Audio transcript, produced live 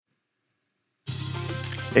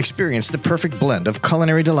Experience the perfect blend of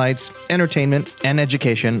culinary delights, entertainment, and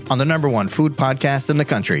education on the #1 food podcast in the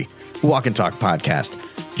country, Walk and Talk Podcast.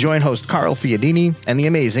 Join host Carl Fiadini and the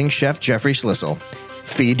amazing Chef Jeffrey Schlissel.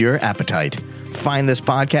 Feed your appetite. Find this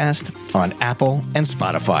podcast on Apple and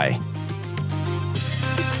Spotify.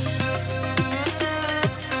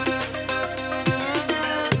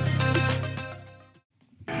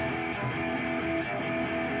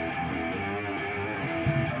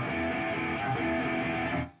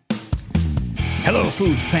 Hello,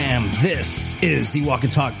 food fam. This is the Walk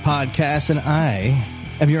and Talk Podcast, and I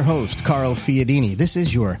am your host, Carl Fiadini. This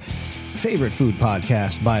is your favorite food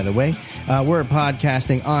podcast, by the way. We're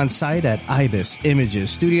podcasting on site at Ibis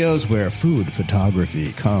Images Studios, where food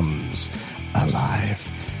photography comes alive.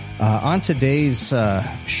 On today's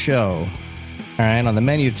show, all right, on the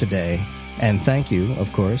menu today, and thank you,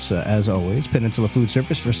 of course, as always, Peninsula Food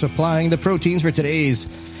Service for supplying the proteins for today's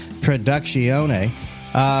Productione.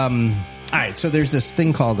 All right, so there's this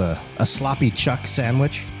thing called a sloppy chuck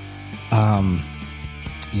sandwich.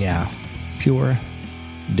 Yeah, pure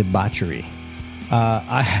debauchery.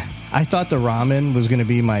 I thought the ramen was going to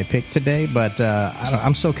be my pick today, but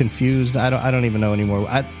I'm so confused. I don't even know anymore.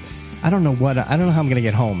 I don't know how I'm going to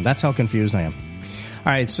get home. That's how confused I am.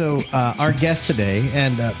 All right, so our guest today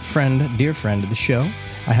and dear friend of the show,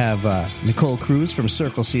 I have Nicole Cruz from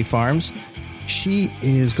Circle C Farms. She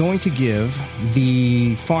is going to give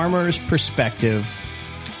the farmer's perspective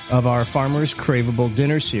of our Farmer's Craveable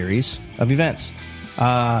Dinner series of events.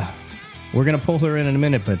 We're going to pull her in a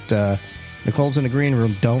minute, but Nicole's in the green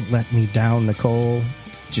room. Don't let me down, Nicole.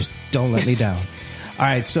 Just don't let me down. All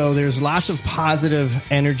right, so there's lots of positive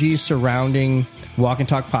energy surrounding Walk and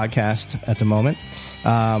Talk Podcast at the moment.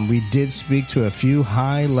 We did speak to a few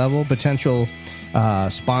high-level potential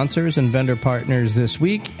sponsors and vendor partners this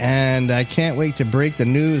week, and I can't wait to break the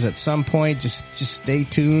news at some point. Just stay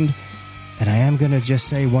tuned. And I am going to just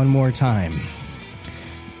say one more time,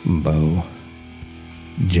 Bo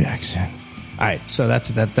Jackson. All right, so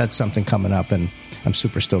that's something coming up, and I'm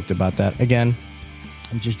super stoked about that. Again,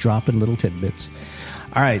 I'm just dropping little tidbits.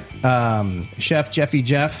 All right, Chef Jeffy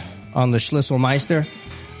Jeff on the Schlisselmeister.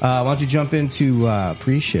 Why don't you jump into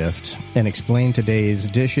pre-shift and explain today's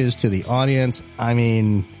dishes to the audience? I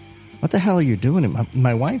mean, what the hell are you doing?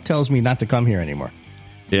 My wife tells me not to come here anymore.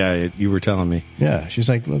 Yeah, you were telling me. Yeah, she's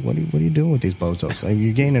like, look, what are you doing with these bozos? Like,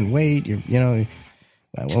 you're gaining weight.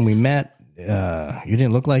 When we met, you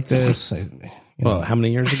didn't look like this. Well, how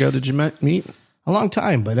many years ago did you meet? A long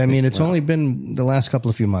time, but I mean, it's only been the last couple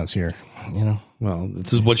of few months here. Well,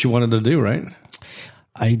 this is what you wanted to do, right?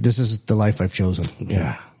 This is the life I've chosen.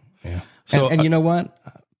 Yeah. So, and you know what?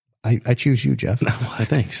 I choose you, Jeff.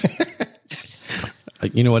 Thanks.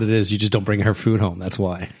 You know what it is? You just don't bring her food home. That's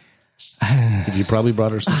why. You probably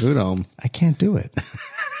brought her some food home. I can't do it.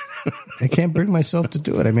 I can't bring myself to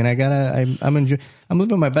do it. I mean, I'm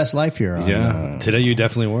living my best life here. Today you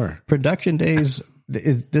definitely were. Production days.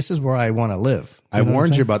 This is where I want to live. I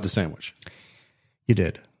warned you about the sandwich. You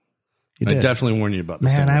did. I definitely warned you about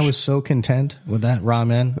the sandwich. Man, I was so content with that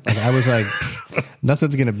ramen. Like, I was like,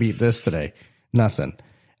 nothing's going to beat this today. Nothing.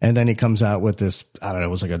 And then he comes out with this, I don't know,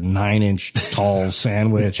 it was like a 9-inch tall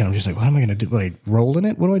sandwich. And I'm just like, what am I going to do? What, I roll in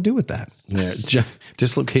it? What do I do with that? Yeah,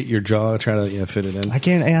 dislocate your jaw, try to fit it in. I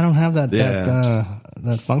can't, I don't have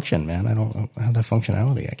that function, man. I don't have that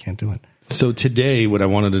functionality. I can't do it. So today, what I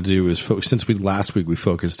wanted to do is since last week we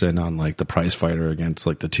focused in on like the prize fighter against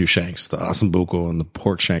like the two shanks, the ossobuco and the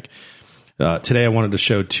pork shank. Today I wanted to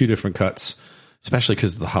show two different cuts, especially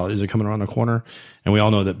because the holidays are coming around the corner. And we all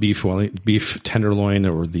know that beef tenderloin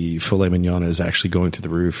or the filet mignon is actually going to the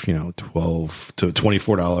roof, $12 to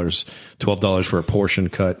 $24, $12 for a portion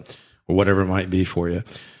cut or whatever it might be for you.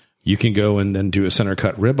 You can go and then do a center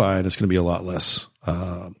cut ribeye, and it's going to be a lot less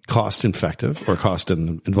cost effective or cost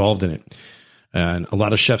involved in it. And a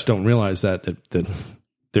lot of chefs don't realize that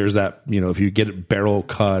there's that, if you get it barrel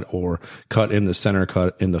cut or cut in the center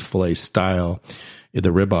cut in the filet style, the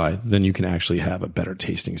ribeye, then you can actually have a better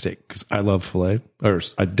tasting steak. Because I love filet, or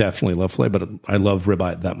I definitely love filet, but I love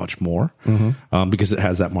ribeye that much more because it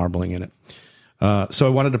has that marbling in it. So I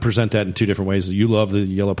wanted to present that in two different ways. You love the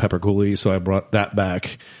yellow pepper coulis, so I brought that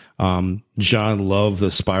back. John loved the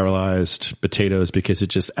spiralized potatoes because it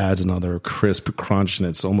just adds another crisp crunch, and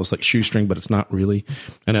it's almost like shoestring, but it's not really.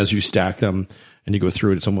 And as you stack them and you go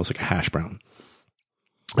through it, it's almost like a hash brown.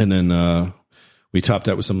 And then we topped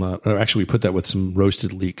that with some, we put that with some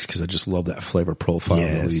roasted leeks because I just love that flavor profile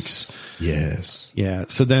of the leeks. Yes. Yeah.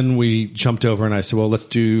 So then we jumped over and I said, well, let's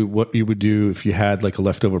do what you would do if you had like a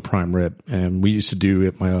leftover prime rib. And we used to do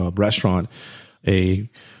at my restaurant a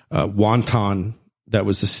wonton that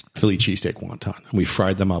was this Philly cheesesteak wonton. And we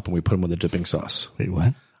fried them up and we put them with a dipping sauce. Wait,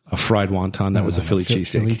 what? A fried wonton that was a Philly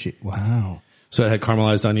cheesesteak. Wow. So it had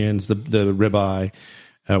caramelized onions, the ribeye.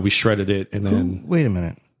 We shredded it, and then wait a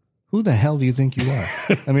minute. Who the hell do you think you are?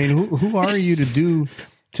 I mean, who are you to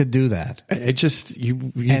do that? It just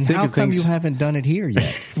you and think how of come things, you haven't done it here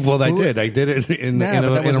yet? Well, I did it in a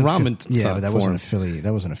ramen. Yeah, but that wasn't a Philly.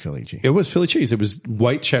 That wasn't a Philly cheese. It was Philly cheese. It was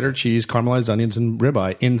white cheddar cheese, caramelized onions, and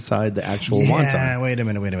ribeye inside the actual wonton. Yeah, wait a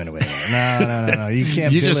minute. No. You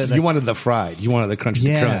can't. You wanted the fried. You wanted the crunch.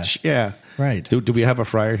 Yeah, right. Do we have a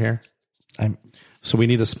fryer here? So we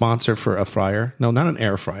need a sponsor for a fryer. No, not an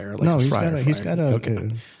air fryer. He's got a.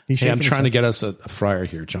 Okay. Hey, I'm trying to get us a fryer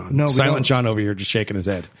here, John. No, Silent John over here just shaking his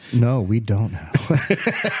head. No, we don't have.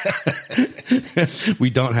 We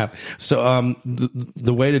don't have. So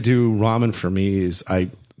the way to do ramen for me is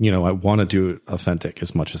I want to do it authentic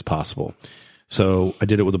as much as possible. So I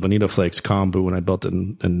did it with a bonito flakes kombu, and I built it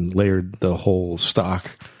and layered the whole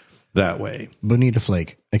stock that way. Bonito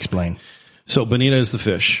flake. Explain. So bonita is the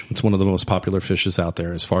fish. It's one of the most popular fishes out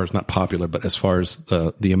there, as far as not popular, but as far as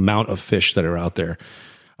the amount of fish that are out there.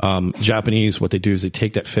 Japanese, what they do is they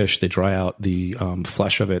take that fish, they dry out the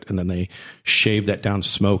flesh of it, and then they shave that down,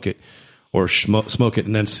 smoke it, or smoke it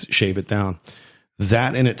and then shave it down.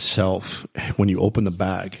 That in itself, when you open the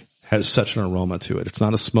bag, has such an aroma to it. It's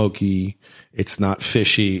not a smoky, it's not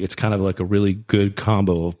fishy. It's kind of like a really good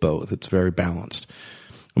combo of both. It's very balanced.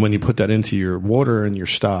 And when you put that into your water and your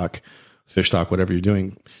stock, fish stock, whatever you're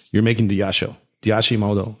doing, you're making diyasho. Diyashi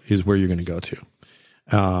modo is where you're going to go to.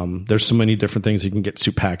 There's so many different things. You can get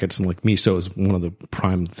soup packets, and like miso is one of the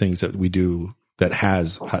prime things that we do that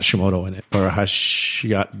has Hashimoto in it, or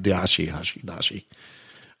hashidashi.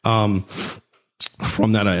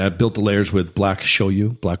 From that, I built the layers with black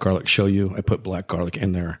garlic shoyu. I put black garlic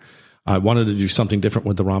in there. I wanted to do something different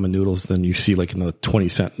with the ramen noodles than you see like in the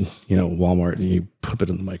 20-cent, Walmart, and you put it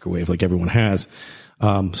in the microwave like everyone has.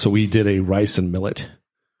 So we did a rice and millet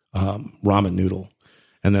ramen noodle.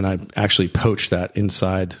 And then I actually poached that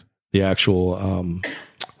inside the actual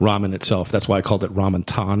ramen itself. That's why I called it ramen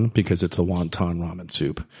tan, because it's a wonton ramen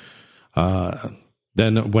soup.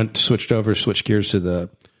 Then switched gears to the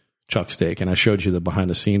chuck steak, and I showed you the behind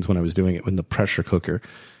the scenes when I was doing it in the pressure cooker.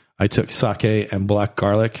 I took sake and black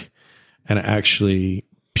garlic, and I actually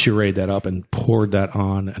pureed that up and poured that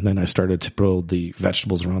on, and then I started to build the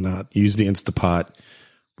vegetables around that. Used the Instapot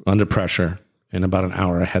under pressure. In about an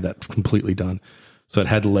hour, I had that completely done. So it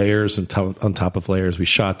had layers on top of layers. We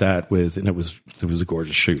shot that and it was a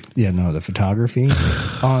gorgeous shoot. Yeah, no, the photography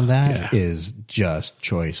on that is just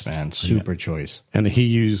choice, man. Super choice. And we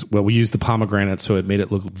used the pomegranate, so it made it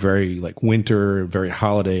look very like winter, very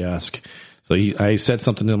holiday-esque. So I said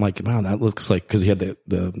something to him like, wow, that looks like, because he had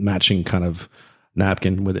the matching kind of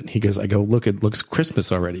napkin with it. He goes, look, it looks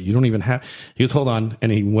Christmas already. You don't even have, he goes, hold on.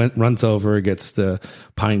 And he runs over, gets the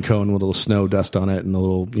pine cone with a little snow dust on it and the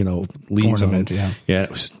little, leaves on it. Yeah. It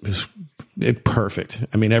was perfect.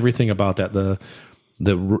 I mean, everything about that, the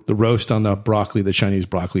roast on the broccoli, the Chinese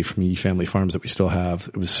broccoli from Yi Family Farms that we still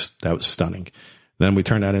have, that was stunning. Then we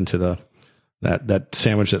turned that into that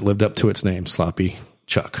sandwich that lived up to its name, sloppy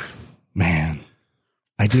chuck. Man,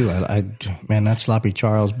 I do. Man, that sloppy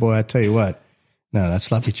Charles, boy, I tell you what. No, that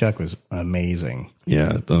sloppy chuck was amazing. Yeah,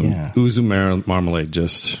 Uzu marmalade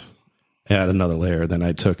just add another layer. Then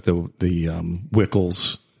I took the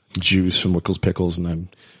Wickles juice from Wickles Pickles,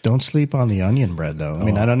 and don't sleep on the onion bread though. I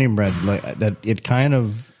mean, that onion bread, like that,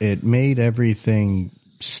 it made everything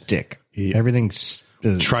stick. Yeah. Everything.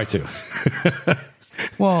 Try to.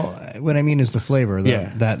 Well, what I mean is the flavor.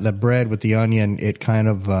 That the bread with the onion, it kind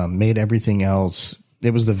of made everything else.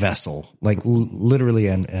 It was the vessel, like literally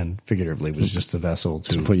and figuratively, was just the vessel.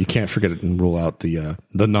 Well, you can't forget it and rule out the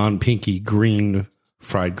non-pinky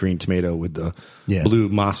fried green tomato with the blue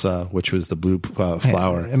masa, which was the blue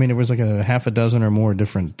flour. I mean, it was like a half a dozen or more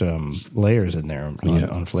different layers in there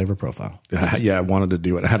on flavor profile. Yeah, I wanted to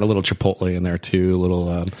do it. I had a little chipotle in there too, a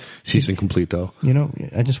little season completo.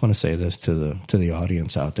 I just want to say this to the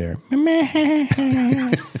audience out there.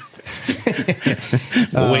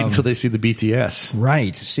 We'll wait until they see the BTS.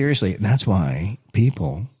 Right. Seriously. And that's why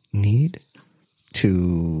people need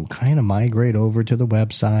to kind of migrate over to the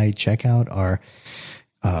website, check out our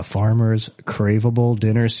Farmers Craveable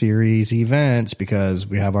Dinner Series events, because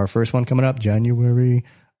we have our first one coming up January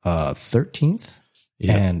 13th.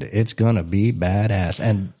 Yep. And it's going to be badass.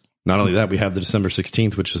 And not only that, we have the December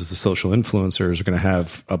 16th, which is the social influencers are going to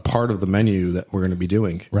have a part of the menu that we're going to be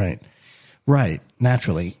doing. Right.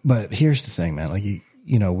 Naturally. But here's the thing, man. Like,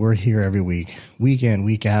 we're here every week, week in,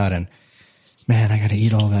 week out. And man, I got to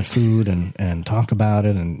eat all that food and talk about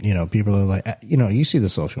it. And, people are like, you see the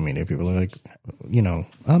social media. People are like,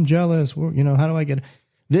 I'm jealous. How do I get it?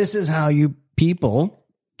 This is how you people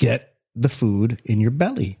get the food in your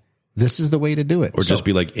belly. This is the way to do it. Or just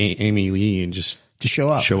be like Amy Lee and just show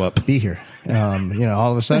up. Show up. Be here.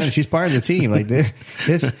 All of a sudden she's part of the team. Like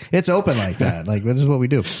it's open like that. Like this is what we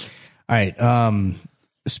do. All right.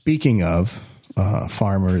 Speaking of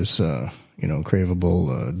farmers,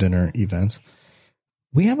 craveable dinner events,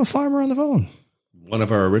 we have a farmer on the phone. One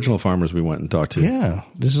of our original farmers we went and talked to. Yeah.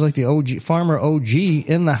 This is like the OG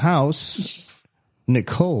in the house.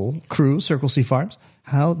 Nicole, Cruz, Circle C Farms.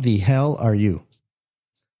 How the hell are you?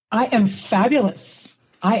 I am fabulous.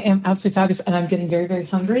 I am absolutely fabulous. And I'm getting very, very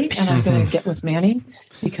hungry. And I'm going to get with Manny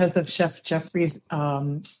because of Chef Jeffrey's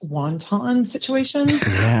wonton situation.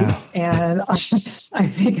 Yeah. And I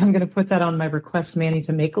think I'm going to put that on my request Manny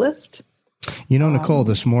to make list. Nicole,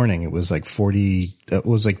 this morning it was like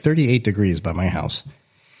 38 degrees by my house.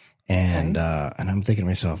 And I'm thinking to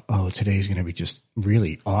myself, today's going to be just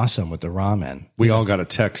really awesome with the ramen. We all got a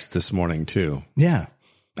text this morning too. Yeah.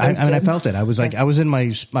 I felt it. I was like, I was in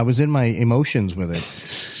my emotions with it.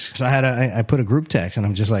 So I put a group text and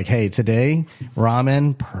I'm just like, hey, today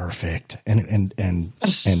ramen, perfect. And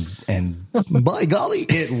by golly,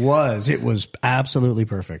 it was absolutely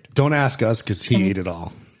perfect. Don't ask us because he ate it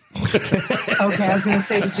all. Okay. I was going to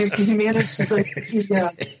say, did you manage to yeah.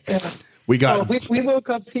 We woke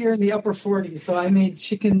up here in the upper 40s, so I made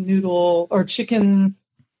chicken noodle or chicken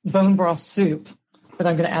bone broth soup that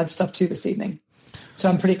I'm going to add stuff to this evening. So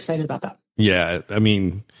I'm pretty excited about that. Yeah, I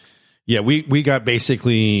mean, we got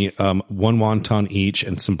basically one wonton each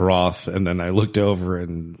and some broth, and then I looked over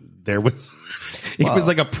and there was it was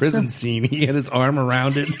like a prison scene. He had his arm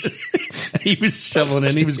around it. He was shoveling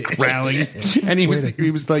it. He was growling, and he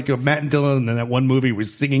was like a Matt and Dillon in that one movie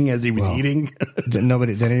was singing as he was eating. Did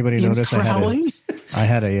anybody notice I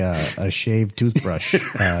had a shaved toothbrush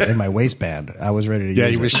in my waistband? I was ready to use it. Yeah,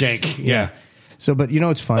 he was shank. Yeah. So, but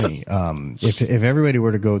it's funny. If everybody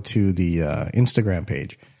were to go to the Instagram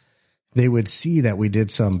page, they would see that we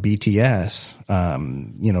did some BTS,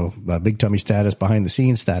 big tummy status, behind the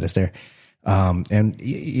scenes status there. So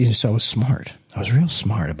I was smart. I was real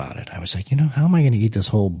smart about it. I was like, how am I going to eat this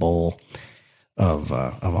whole bowl of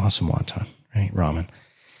awesome wonton, right? Ramen.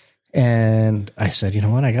 And I said, you know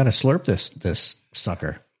what? I got to slurp this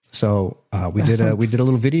sucker. So, we did a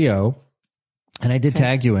little video. And I did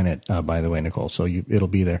tag you in it, by the way, Nicole. So it'll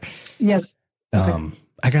be there. Yes. I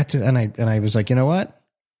got to, and I was like, you know what?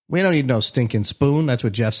 We don't need no stinking spoon. That's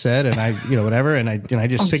what Jeff said. And I, whatever. And I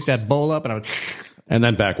just picked that bowl up and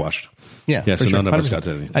then backwashed. Yeah. Yeah. So none of us got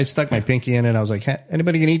to anything. I stuck my pinky in it. I was like, hey,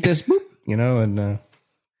 anybody can eat this? Boop, and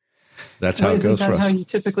that's how it goes for us. How you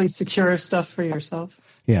typically secure stuff for yourself?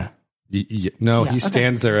 Yeah. He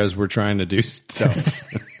stands there as we're trying to do stuff.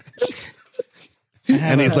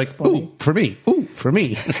 And he's like, ooh, for me. Ooh, for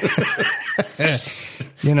me.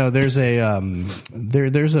 There's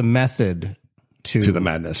a method to the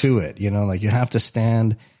madness to it. Like you have to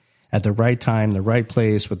stand at the right time, the right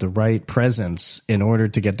place with the right presence in order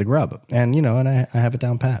to get the grub. And, and I have it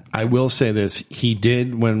down pat. I will say this. He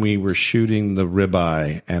did when we were shooting the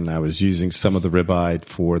ribeye and I was using some of the ribeye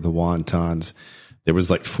for the wontons. There was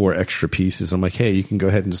like 4 extra pieces. I'm like, hey, you can go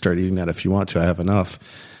ahead and start eating that if you want to. I have enough.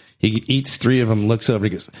 He eats 3 of them, looks over,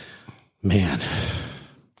 he goes, man,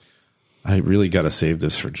 I really got to save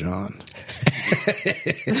this for John.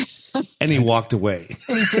 And he walked away.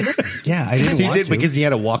 Yeah, I didn't. He want did to. Because he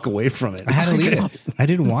had to walk away from it. I had to leave it. I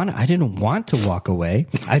didn't want to walk away.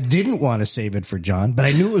 I didn't want to save it for John, but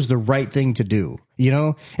I knew it was the right thing to do.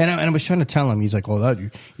 And I was trying to tell him. He's like, "Well, that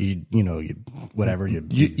whatever you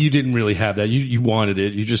didn't really have that. You wanted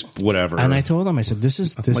it. You just whatever." And I told him, I said, "This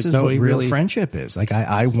is what real friendship is. Like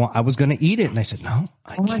I was going to eat it, and I said, no,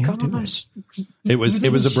 I can't do it." It was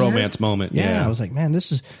a bromance moment. Yeah, I was like, man,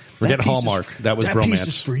 this is forget Hallmark. That was bromance. Piece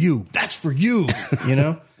is for you. That's for you.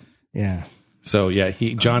 Yeah. So yeah,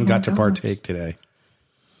 John got to partake today.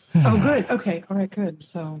 Oh, good. Okay. All right. Good.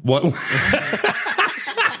 So what?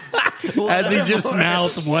 As he just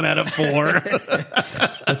mouthed 1 out of 4.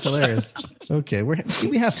 That's hilarious. Okay,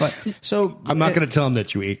 we have fun. So I'm not going to tell him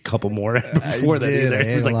that you ate a couple more before that either.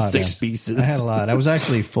 It was like 6 pieces. I had a lot. I was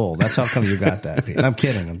actually full. That's how come you got that. I'm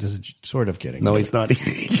kidding. I'm just sort of kidding. No, he's not.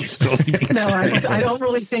 He's still eating. No, I don't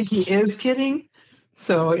really think he is kidding.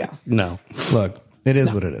 So yeah. No. Look, it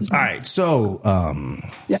is what it is. All right. So,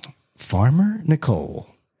 Farmer Nicole.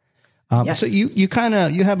 Yes. So you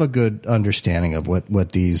have a good understanding of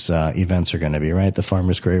what these events are going to be, right? The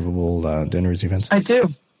Farmers Craveable dinners events. I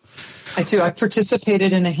do. I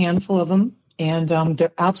participated in a handful of them, and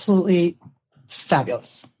they're absolutely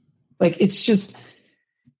fabulous. Like, it's just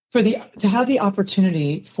to have the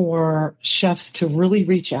opportunity for chefs to really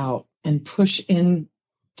reach out and push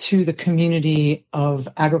into the community of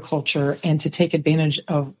agriculture and to take advantage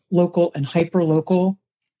of local and hyper local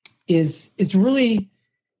is really,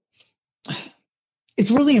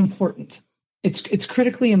 it's really important. It's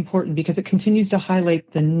critically important because it continues to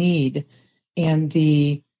highlight the need and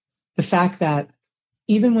the fact that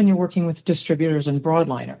even when you're working with distributors and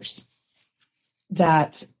broadliners,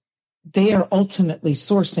 that they are ultimately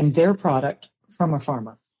sourcing their product from a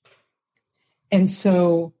farmer. And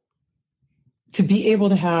so to be able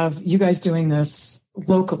to have you guys doing this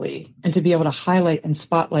locally and to be able to highlight and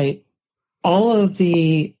spotlight all of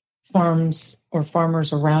the farms or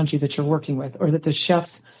farmers around you that you're working with, or that the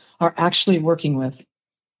chefs are actually working with,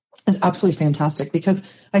 is absolutely fantastic. Because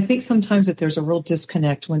I think sometimes that there's a real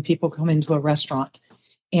disconnect when people come into a restaurant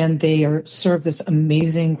and they are served this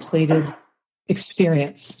amazing plated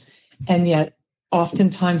experience. And yet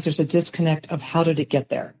oftentimes there's a disconnect of how did it get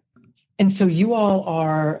there? And so you all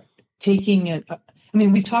are taking it, I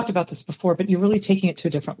mean, we've talked about this before, but you're really taking it to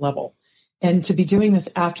a different level. And to be doing this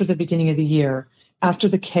after the beginning of the year, after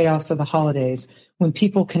the chaos of the holidays, when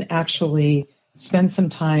people can actually spend some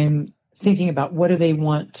time thinking about what do they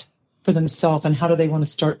want for themselves and how do they want to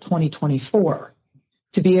start 2024,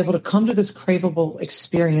 to be able to come to this craveable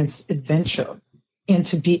experience adventure and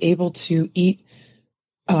to be able to eat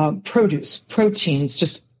produce, proteins,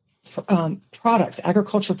 just products,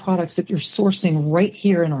 agricultural products that you're sourcing right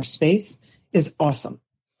here in our space is awesome.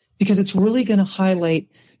 Because it's really going to highlight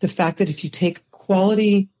the fact that if you take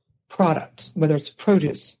quality product, whether it's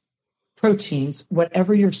produce, proteins,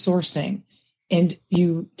 whatever you're sourcing, and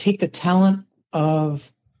you take the talent of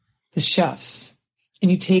the chefs and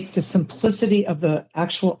you take the simplicity of the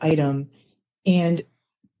actual item, and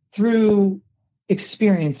through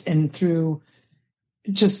experience and through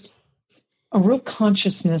just a real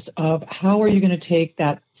consciousness of how are you going to take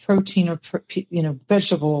that protein or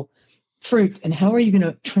vegetable, fruits, and how are you going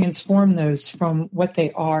to transform those from what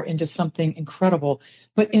they are into something incredible,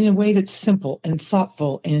 but in a way that's simple and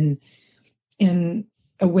thoughtful, and in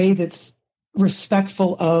a way that's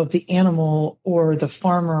respectful of the animal or the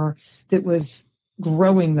farmer that was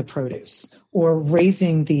growing the produce or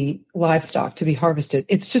raising the livestock to be harvested.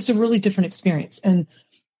 It's just a really different experience. And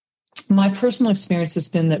my personal experience has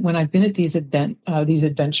been that when I've been at these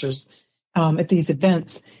adventures, at these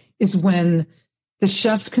events, is when the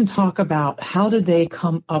chefs can talk about how did they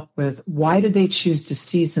come up with, why did they choose to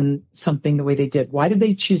season something the way they did? Why did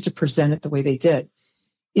they choose to present it the way they did?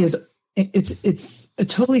 It's a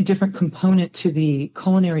totally different component to the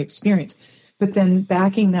culinary experience. But then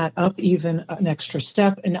backing that up even an extra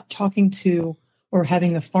step and talking to or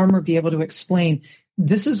having the farmer be able to explain,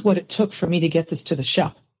 this is what it took for me to get this to the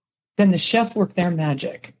chef. Then the chef worked their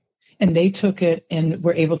magic and they took it and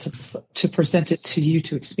were able to present it to you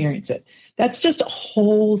to experience it. That's just a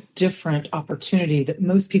whole different opportunity that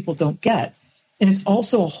most people don't get. And it's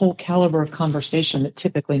also a whole caliber of conversation that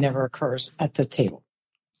typically never occurs at the table.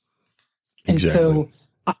 And exactly. So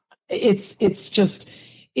it's just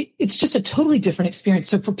a totally different experience.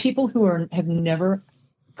 So for people who have never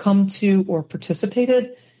come to or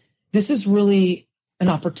participated, this is really an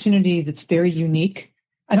opportunity that's very unique.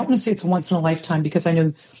 I don't want to say it's once in a lifetime, because I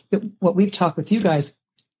know that what we've talked with you guys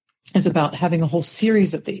is about having a whole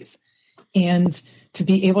series of these, and to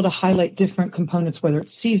be able to highlight different components, whether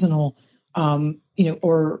it's seasonal, or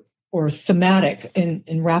thematic,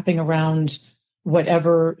 and wrapping around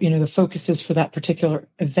whatever, the focus is for that particular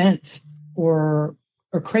event or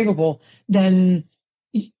craveable, then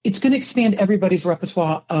it's going to expand everybody's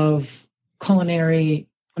repertoire of culinary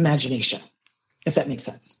imagination, if that makes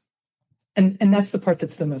sense. And that's the part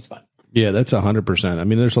that's the most fun. Yeah, that's 100%. I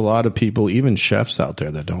mean, there's a lot of people, even chefs out there,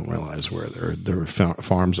 that don't realize where their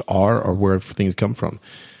farms are or where things come from.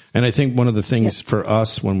 And I think one of the things for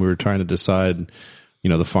us when we were trying to decide,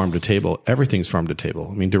 the farm to table, everything's farm to table.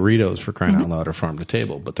 I mean, Doritos, for crying out loud, are farm to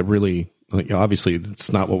table, but they're really, obviously,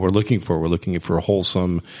 that's not what we're looking for. We're looking for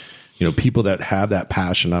wholesome, people that have that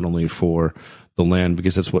passion, not only for the land,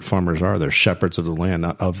 because that's what farmers are. They're shepherds of the land,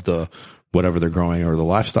 not of the whatever they're growing or the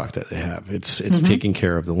livestock that they have. It's taking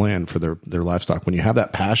care of the land for their livestock. When you have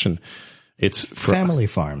that passion, it's for family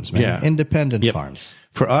farms, man. Independent farms.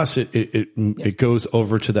 For us, it goes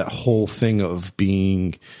over to that whole thing of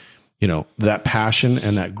being, that passion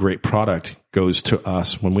and that great product goes to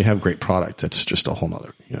us. When we have great product, that's just a whole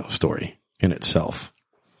nother, story in itself.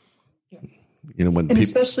 Yeah.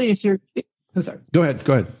 Especially if you're, sorry. Go ahead.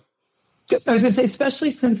 I was going to say,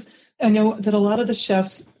 especially since I know that a lot of the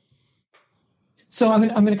chefs, so I'm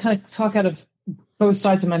going to kind of talk out of both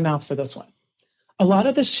sides of my mouth for this one. a lot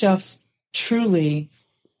of the chefs truly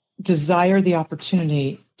desire the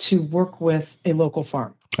opportunity to work with a local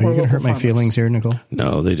farm. Are you going to hurt my feelings here, Nicole?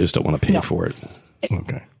 No, they just don't want to pay for it.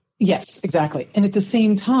 Okay. Yes, exactly. And at the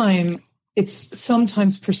same time, it's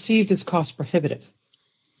sometimes perceived as cost prohibitive.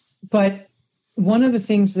 But one of the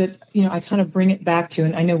things that, I kind of bring it back to,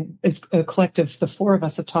 and I know as a collective, the four of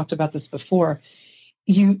us have talked about this before,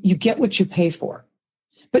 you get what you pay for.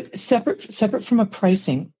 But separate from a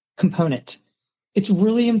pricing component, it's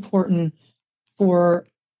really important for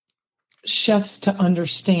chefs to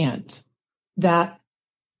understand that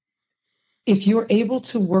if you're able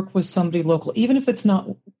to work with somebody local, even if it's not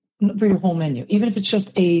for your whole menu, even if it's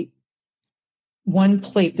just one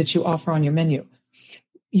plate that you offer on your menu,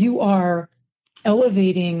 you are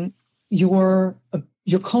elevating your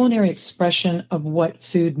culinary expression of what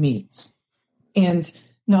food means. And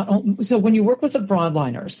so when you work with the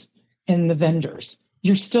broadliners and the vendors,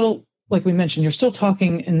 you're still, like we mentioned, you're still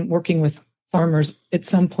talking and working with farmers at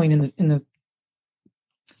some point in the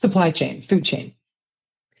supply chain, food chain.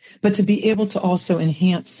 But to be able to also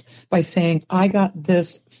enhance by saying, I got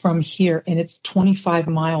this from here and it's 25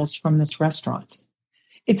 miles from this restaurant.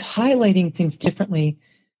 It's highlighting things differently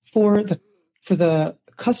for the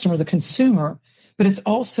customer, the consumer, but it's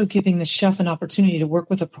also giving the chef an opportunity to work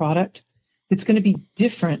with a product that's going to be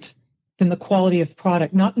different than the quality of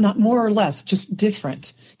product, not more or less, just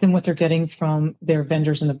different than what they're getting from their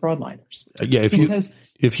vendors and the broadliners. Yeah,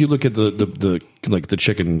 if you look at the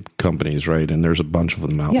chicken companies, right, and there's a bunch of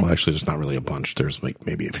them out. Yeah. Well, actually, there's not really a bunch. There's like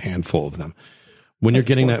maybe a handful of them. When you're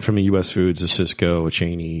getting that from a U.S. Foods, a Cisco, a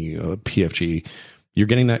Cheney, a PFG, you're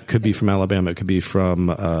getting that could be from Alabama, it could be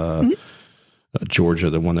from Georgia,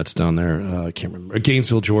 the one that's down there. I can't remember.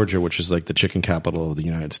 Gainesville, Georgia, which is like the chicken capital of the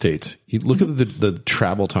United States. You look at the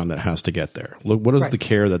travel time that has to get there. Look, what is the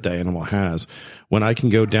care that the animal has? When I can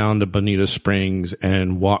go down to Bonita Springs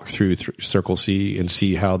and walk through Circle C and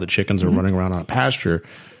see how the chickens are running around on a pasture,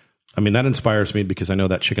 I mean, that inspires me because I know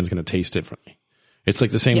that chicken's going to taste differently. It's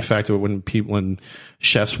like the same fact that when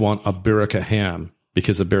chefs want a Burica ham,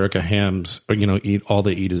 because the Burica hams, they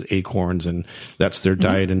eat is acorns, and that's their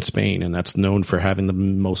diet in Spain, and that's known for having the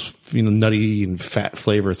most nutty and fat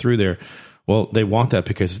flavor through there. Well, they want that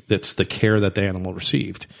because that's the care that the animal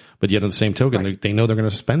received. But yet, on the same token, they know they're going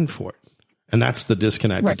to spend for it, and that's the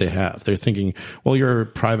disconnect that they have. They're thinking, well, you're a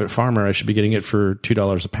private farmer, I should be getting it for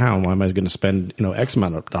 $2 a pound. Why am I going to spend X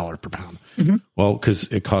amount of dollar per pound? Well, because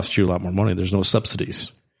it costs you a lot more money. There's no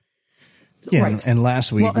subsidies. Yeah, and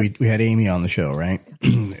last week we had Amy on the show, right,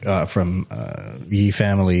 from Ye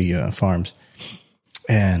Family Farms,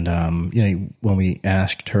 and when we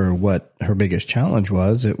asked her what her biggest challenge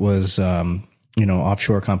was, it was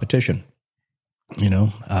offshore competition,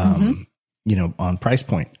 on price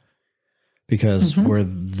point, because where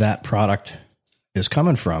that product is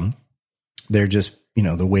coming from, they're just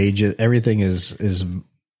the wages, everything is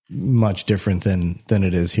much different than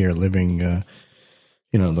it is here living.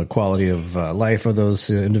 The quality of life of those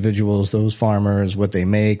individuals, those farmers, what they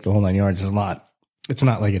make, the whole 9 yards it's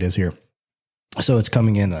not like it is here. So it's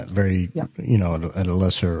coming in at very, at a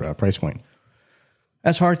lesser price point.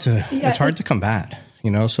 That's hard it's hard to combat,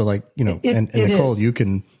 so and Nicole,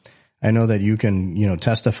 I know that you can,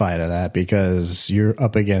 testify to that because you're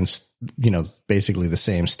up against, basically the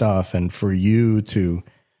same stuff. And for you to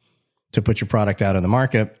put your product out in the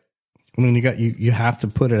market, I mean, you have to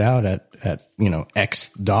put it out at X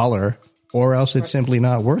dollar, or else it's simply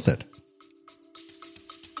not worth it.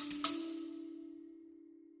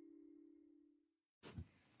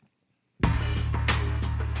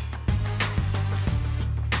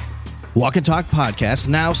 Walk and Talk podcast,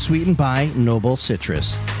 now sweetened by Noble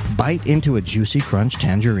Citrus. Bite into a juicy crunch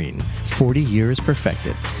tangerine, 40 years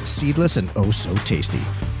perfected, seedless and oh so tasty.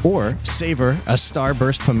 Or savor a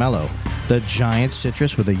starburst pomelo, the giant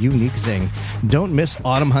citrus with a unique zing. Don't miss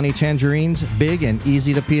autumn honey tangerines, big and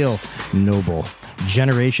easy to peel. Noble,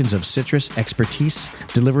 generations of citrus expertise,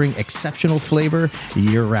 delivering exceptional flavor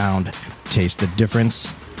year-round. Taste the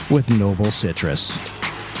difference with Noble Citrus.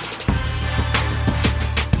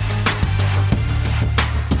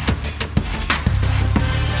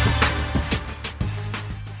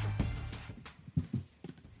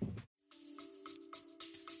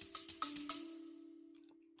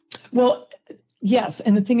 Well, yes.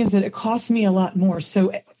 And the thing is that it costs me a lot more.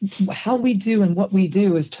 So how we do and what we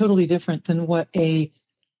do is totally different than what a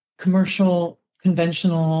commercial,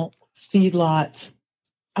 conventional feedlot,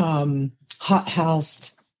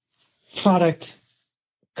 hothouse product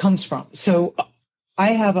comes from. So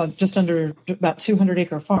I have just under about 200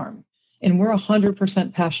 acre farm, and we're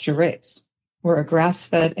 100% pasture raised. We're a grass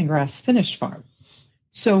fed and grass finished farm.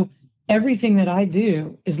 So everything that I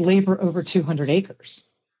do is labor over 200 acres.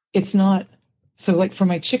 It's not, so like for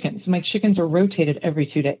my chickens are rotated every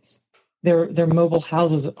 2 days. Their mobile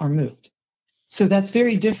houses are moved. So that's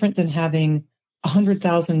very different than having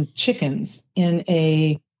 100,000 chickens in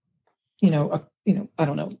I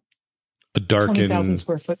don't know, a darkened 20,000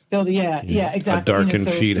 square foot building. Yeah, exactly. A darkened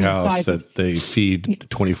feed house sizes. that they feed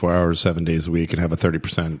 24 hours, 7 days a week and have a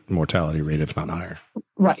 30% mortality rate, if not higher.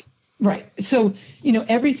 Right. So,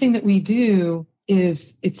 everything that we do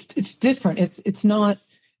it's different. It's not,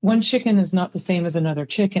 one chicken is not the same as another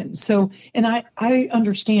chicken. So, and I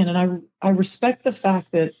understand, and I respect the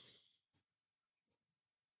fact that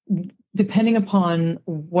depending upon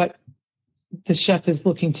what the chef is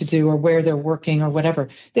looking to do or where they're working or whatever,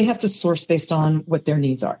 they have to source based on what their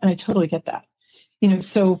needs are. And I totally get that.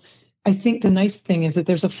 So I think the nice thing is that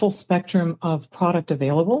there's a full spectrum of product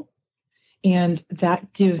available. And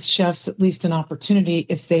that gives chefs at least an opportunity,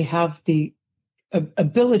 if they have the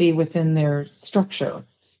ability within their structure,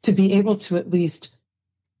 to be able to at least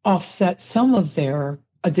offset some of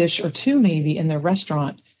a dish or two maybe in their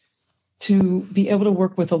restaurant, to be able to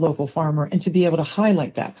work with a local farmer and to be able to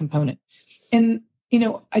highlight that component. And,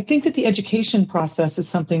 I think that the education process is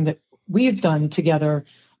something that we have done together,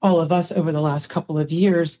 all of us, over the last couple of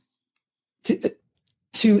years,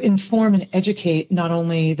 to inform and educate not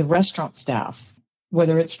only the restaurant staff,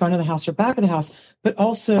 whether it's front of the house or back of the house, but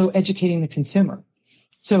also educating the consumer.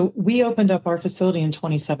 So we opened up our facility in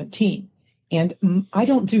 2017, and I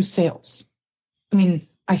don't do sales. I mean,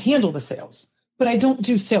 I handle the sales, but I don't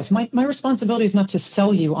do sales. My responsibility is not to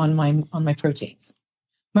sell you on my proteins.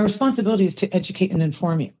 My responsibility is to educate and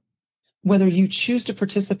inform you. Whether you choose to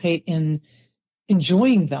participate in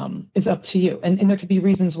enjoying them is up to you. And there could be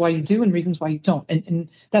reasons why you do and reasons why you don't. And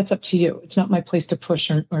that's up to you. It's not my place to push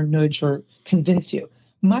or nudge or convince you.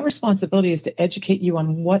 My responsibility is to educate you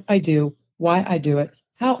on what I do, why I do it,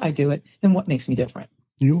 how I do it, and what makes me different.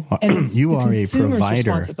 You are a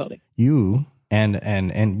provider. You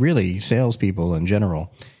and really salespeople in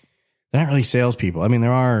general. They're not really salespeople. I mean,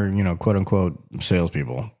 there are, quote unquote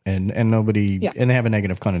salespeople, and nobody, and they have a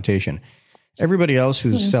negative connotation. Everybody else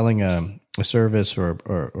who's selling a service or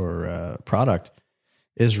a product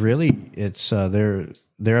is really,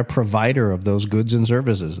 they're a provider of those goods and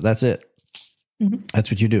services. That's it. Mm-hmm.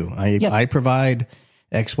 That's what you do. I provide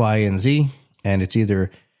X, Y, and Z, and it's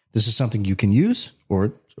either this is something you can use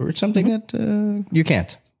or it's something that you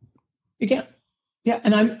can't. You can't. Yeah,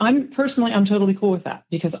 and I'm personally totally cool with that,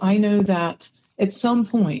 because I know that at some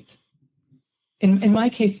point, in my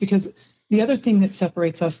case, because the other thing that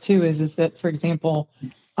separates us too is that, for example,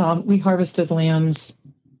 we harvested lambs.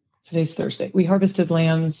 Today's Thursday. We harvested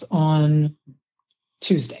lambs on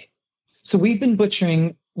Tuesday, so we've been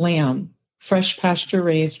butchering lamb, fresh pasture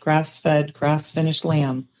raised, grass fed, grass finished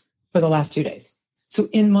lamb for the last 2 days. So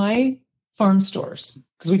in my farm stores,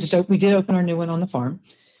 because we did open our new one on the farm.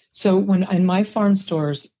 So when in my farm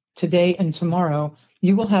stores today and tomorrow,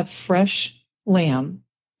 you will have fresh lamb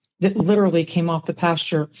that literally came off the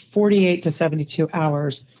pasture 48 to 72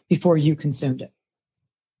 hours before you consumed it.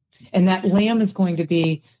 And that lamb is going to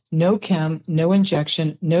be no chem, no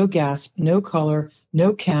injection, no gas, no color,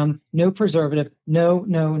 no chem, no preservative,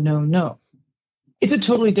 no. It's a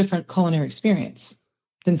totally different culinary experience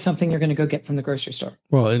than something you're going to go get from the grocery store.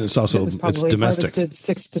 Well, and it's also, it's domestic.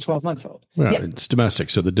 6 to 12 months old. Yeah, it's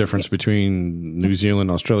domestic. So the difference between New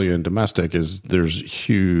Zealand, Australia, and domestic is there's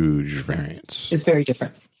huge variance. It's very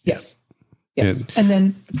different. Yes. And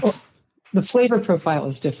then the flavor profile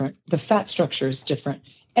is different. The fat structure is different.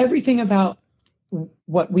 Everything about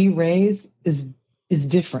what we raise is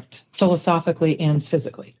different philosophically and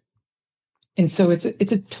physically. And so it's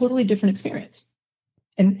a totally different experience.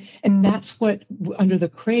 And that's what, under the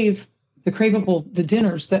craveable, the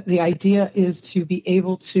dinners, that the idea is to be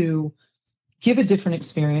able to give a different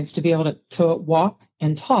experience, to be able to walk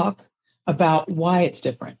and talk about why it's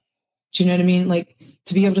different. Do you know what I mean? Like,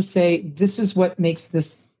 to be able to say, this is what makes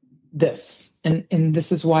this, and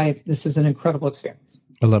this is why this is an incredible experience.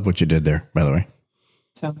 I love what you did there, by the way.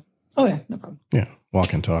 So, oh yeah, no problem. Yeah,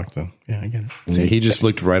 walk and talk, though. Yeah, I get it. Yeah, he just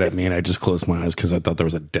looked right at me, and I just closed my eyes because I thought there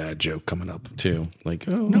was a dad joke coming up too. Like,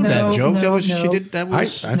 oh, no dad joke. That was she did. That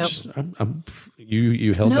was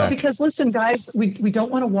you held back. No, because listen, guys, we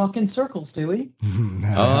don't want to walk in circles, do we?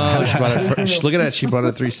 Oh, she brought it. Look at that. She brought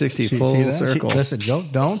a 360 full circle. Listen,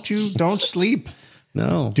 don't sleep.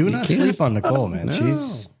 No, do not sleep on Nicole, man. No.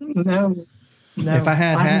 She's no. If I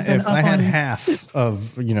had half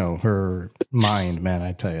of her mind, man,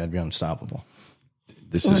 I tell you, I'd be unstoppable.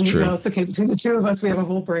 This is true. No, it's okay. Between the two of us, we have a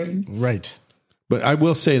whole brain. Right. But I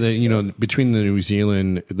will say that, between the New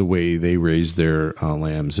Zealand, the way they raise their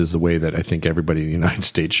lambs is the way that I think everybody in the United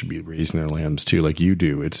States should be raising their lambs too, like you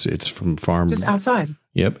do. It's from farm. Just outside.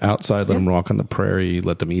 Yep. Outside, let them walk on the prairie,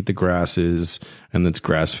 let them eat the grasses, and it's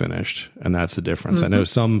grass finished. And that's the difference.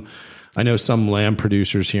 Mm-hmm. I know some lamb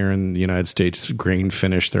producers here in the United States grain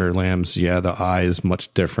finish their lambs. Yeah. The eye is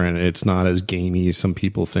much different. It's not as gamey as some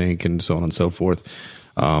people think, and so on and so forth.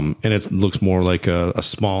 And it looks more like a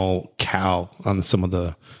small cow on some of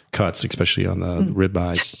the cuts, especially on the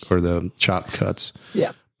ribeye or the chopped cuts.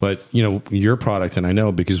 Yeah. But your product, and I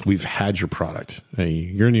know because we've had your product,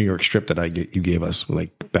 your New York strip that you gave us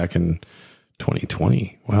like back in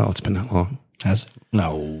 2020. Wow, it's been that long. Has it?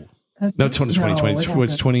 No. No, 2020.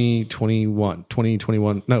 It's 2021.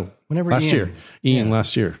 2021. No, whenever last year.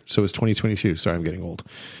 Last year. So it's 2022. Sorry, I'm getting old.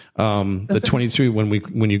 The 22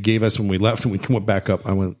 when you gave us when we left and we went back up,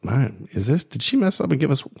 I went, man, did she mess up and give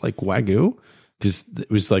us like Wagyu? Because it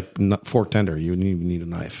was like fork tender. You didn't even need a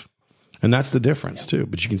knife. And that's the difference too.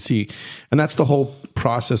 But you can see, and that's the whole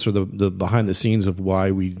process or the behind the scenes of why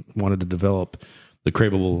we wanted to develop the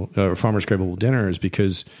craveable farmers craveable dinner is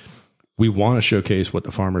because we want to showcase what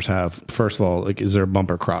the farmers have. First of all, like, is there a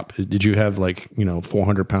bumper crop? Did you have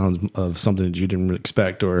 400 pounds of something that you didn't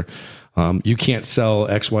expect, or you can't sell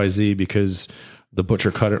XYZ because the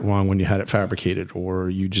butcher cut it wrong when you had it fabricated,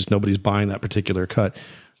 or nobody's buying that particular cut.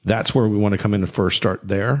 That's where we want to come in and first start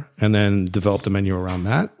there and then develop the menu around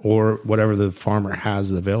that or whatever the farmer has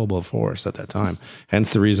available for us at that time.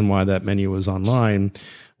 Hence the reason why that menu is online.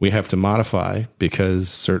 We have to modify because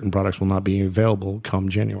certain products will not be available come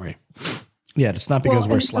January. Yeah, it's not because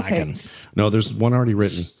we're slacking. Okay. No, there's one already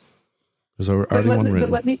written. There's already one written.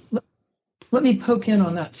 But let me poke in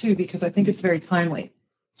on that too, because I think it's very timely.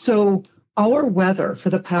 So our weather for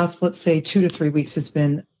the past, let's say 2 to 3 weeks has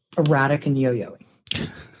been erratic and yo-yoing.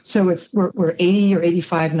 So we're 80 or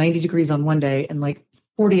 85, 90 degrees on one day, and like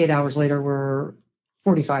 48 hours later, we're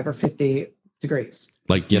 45 or 50 degrees.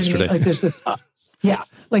 Like yesterday. Like there's this up. Yeah,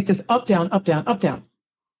 like this up, down, up, down, up, down.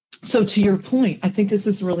 So to your point, I think this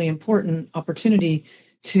is a really important opportunity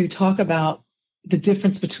to talk about the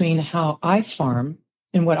difference between how I farm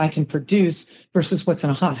and what I can produce versus what's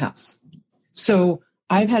in a hothouse. So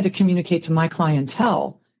I've had to communicate to my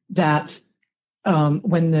clientele that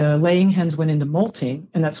when the laying hens went into molting,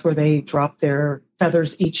 and that's where they drop their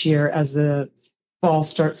feathers each year as the fall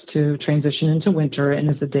starts to transition into winter and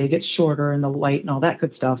as the day gets shorter and the light and all that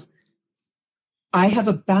good stuff, I have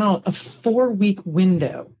about a 4-week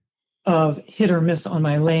window of hit or miss on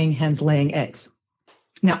my laying hens laying eggs.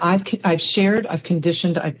 Now I've shared, I've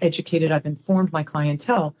conditioned, I've educated, I've informed my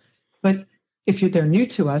clientele, but if they're new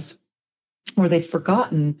to us or they've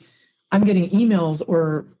forgotten, I'm getting emails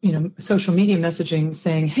or social media messaging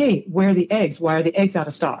saying, "Hey, where are the eggs? Why are the eggs out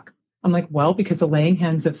of stock?" I'm like, "Well, because the laying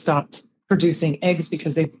hens have stopped producing eggs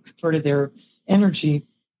because they've converted their energy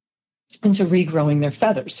into regrowing their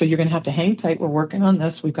feathers. So you're going to have to hang tight. We're working on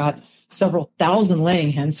this. We've got several thousand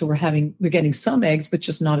laying hens, so we're getting some eggs, but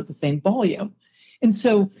just not at the same volume." And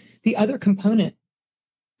so the other component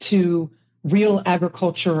to real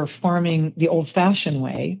agriculture or farming the old-fashioned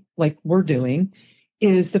way, like we're doing,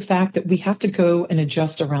 is the fact that we have to go and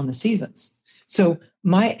adjust around the seasons. So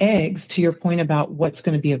my eggs, to your point about what's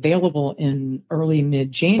going to be available in early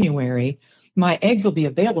mid-January, my eggs will be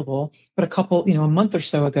available, but a month or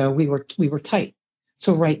so ago, we were tight.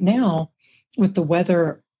 So right now, with the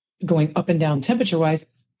weather going up and down temperature-wise,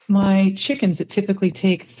 my chickens that typically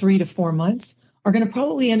take 3 to 4 months are going to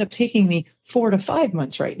probably end up taking me 4 to 5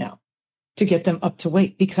 months right now to get them up to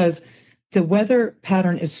weight, because the weather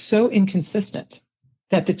pattern is so inconsistent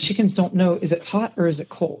that the chickens don't know, is it hot or is it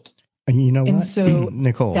cold? And you know and what? So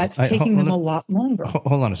Nicole, that's taking them a lot longer.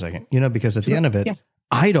 Hold on a second. Because at the end of it,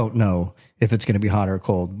 I don't know if it's going to be hot or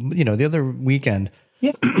cold. The other weekend,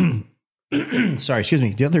 sorry, excuse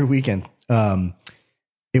me. The other weekend,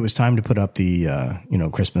 it was time to put up the,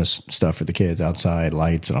 Christmas stuff for the kids outside,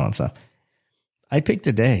 lights and all that stuff. I picked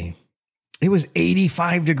a day. It was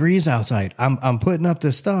 85 degrees outside. I'm putting up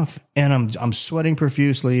this stuff and I'm sweating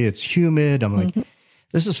profusely. It's humid. I'm like,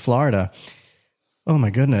 this is Florida. Oh my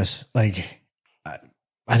goodness. Like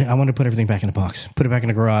I want to put everything back in the box, put it back in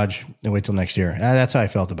the garage and wait till next year. That's how I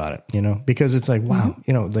felt about it, because it's like, wow,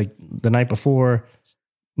 like the night before,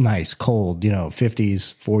 nice, cold,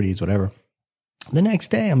 50s, 40s, whatever. The next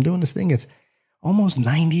day I'm doing this thing. It's almost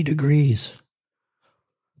 90 degrees.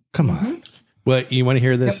 Come on. Well, you want to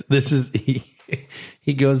hear this? Yep. This is,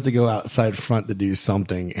 he goes to go outside front to do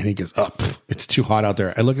something and he goes, it's too hot out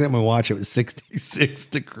there. I looked at my watch. It was 66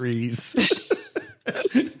 degrees.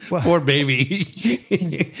 Poor baby.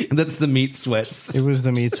 That's the meat sweats. It was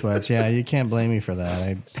the meat sweats. Yeah, you can't blame me for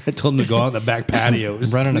that. I told him to go out in the back patio.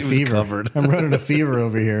 I'm running a fever. I'm running a fever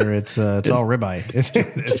over here. It's all ribeye.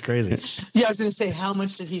 It's crazy. Yeah, I was going to say, how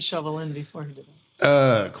much did he shovel in before he did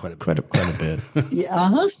it? Quite a bit. Yeah.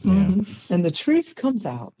 Mm-hmm. And the truth comes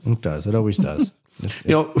out. It does. It always does.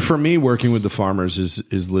 For me, working with the farmers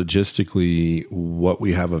is logistically what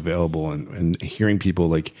we have available, and hearing people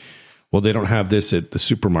like, well, they don't have this at the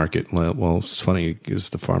supermarket. Well, it's funny because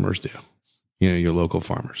the farmers do. Your local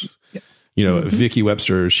farmers. Yep. Vicki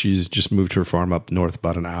Webster, she's just moved her farm up north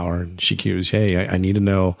about an hour, and she goes, hey, I need to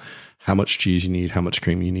know how much cheese you need, how much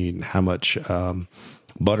cream you need, and how much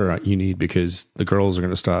butter you need, because the girls are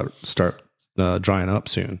going to start drying up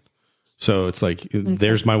soon. So it's like,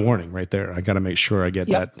 there's my warning right there. I got to make sure I get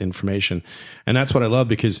that information. And that's what I love,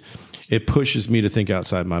 because it pushes me to think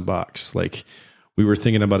outside my box. Like, we were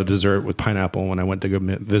thinking about a dessert with pineapple when I went to go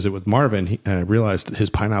visit with Marvin, and I realized that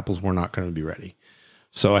his pineapples were not going to be ready.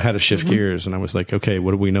 So I had to shift gears, and I was like, okay,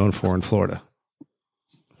 what are we known for in Florida?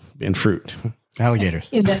 In fruit. Alligators.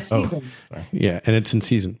 In that season. Yeah, and it's in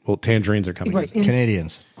season. Well, tangerines are coming. Right.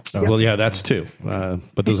 Canadians. Oh. Well, yeah, that's too.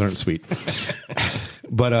 But those aren't sweet.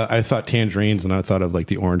 But I thought tangerines, and I thought of like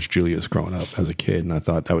the orange Julius growing up as a kid, and I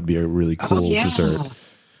thought that would be a really cool dessert.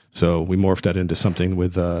 So we morphed that into something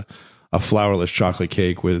with a flourless chocolate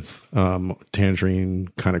cake with tangerine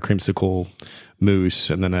kind of creamsicle mousse,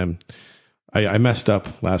 and then I messed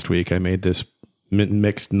up last week. I made this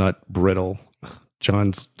mixed nut brittle.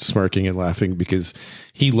 John's smirking and laughing because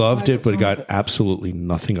he loved it, but got absolutely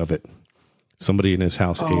nothing of it. Somebody in his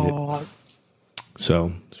house ate it.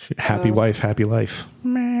 So happy wife, happy life.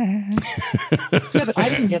 Yeah, but I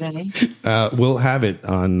didn't get any. We'll have it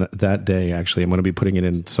on that day. Actually, I'm going to be putting it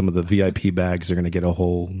in some of the VIP bags. They're going to get a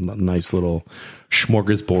whole nice little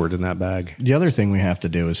smorgasbord in that bag. The other thing we have to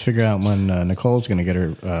do is figure out when Nicole's going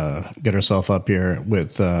to get herself up here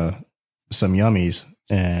with some yummies,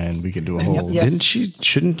 and we could do a whole. Yes.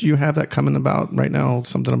 Shouldn't you have that coming about right now?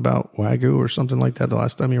 Something about Wagyu or something like that. The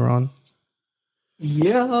last time you were on.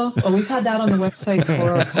 Yeah, well, we've had that on the website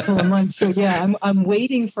for a couple of months. So yeah, I'm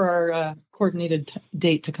waiting for our coordinated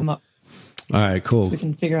date to come up. All right, cool. So we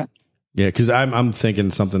can figure out. Yeah, because I'm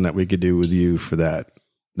thinking something that we could do with you for that.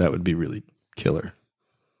 That would be really killer,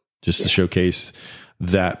 just to showcase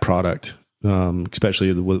that product,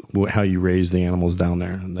 especially how you raise the animals down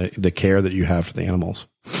there and the care that you have for the animals.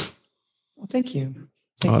 Well, thank you.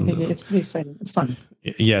 Thank you. It's pretty exciting. It's fun.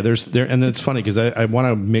 Yeah, and it's funny because I want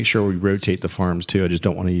to make sure we rotate the farms too. I just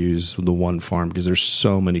don't want to use the one farm because there's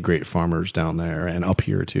so many great farmers down there and up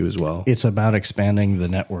here too as well. It's about expanding the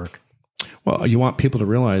network. Well, you want people to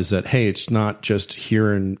realize that, hey, it's not just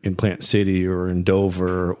here in Plant City or in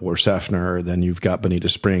Dover or Seffner. Then you've got Bonita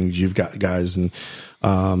Springs. You've got guys in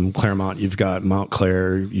Claremont. You've got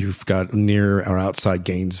Montclair. You've got near or outside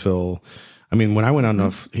Gainesville. I mean, when I went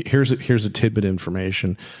on, here's a tidbit of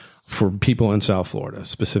information for people in South Florida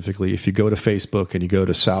specifically. If you go to Facebook and you go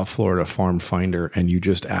to South Florida Farm Finder and you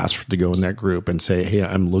just ask to go in that group and say, hey,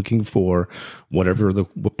 I'm looking for whatever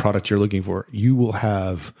what product you're looking for, you will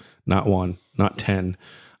have not one, not 10.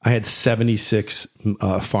 I had 76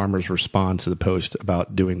 farmers respond to the post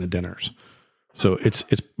about doing the dinners. So it's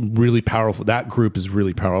really powerful. That group is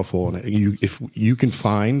really powerful. And if you can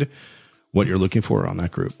find what you're looking for on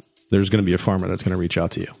that group, there's going to be a farmer that's going to reach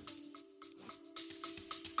out to you.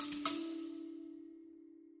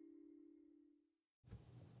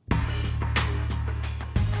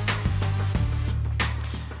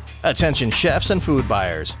 Attention chefs and food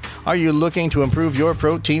buyers. Are you looking to improve your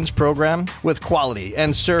proteins program with quality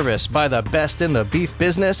and service by the best in the beef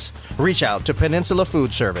business? Reach out to Peninsula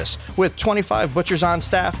Food Service. With 25 butchers on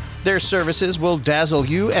staff, their services will dazzle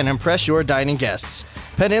you and impress your dining guests.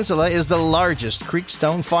 Peninsula is the largest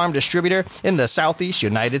Creekstone farm distributor in the southeast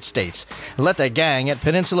United States. Let the gang at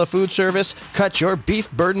Peninsula Food Service cut your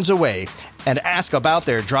beef burdens away and ask about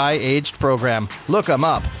their dry-aged program. Look them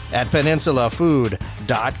up at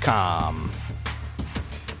peninsulafood.com.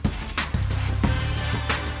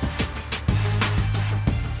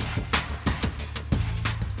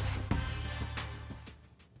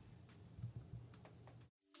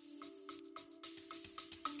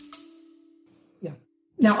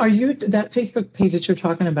 Now, are you that Facebook page that you're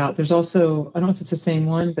talking about? There's also, I don't know if it's the same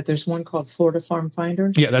one, but there's one called Florida Farm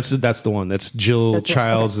Finder. Yeah, that's the one. That's Jill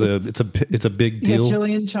Childs. It's a big deal. Yeah,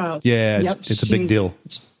 Jillian Childs. Yeah, yep, it's a big deal.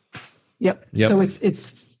 Yep. So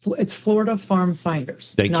it's Florida Farm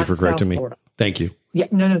Finders. Thank you for correcting me. Thank you. Yeah,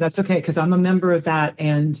 no, that's okay because I'm a member of that,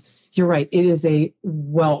 and you're right. It is a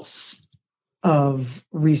wealth of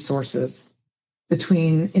resources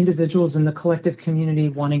between individuals in the collective community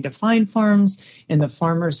wanting to find farms and the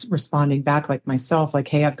farmers responding back like myself, like,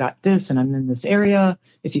 hey, I've got this and I'm in this area.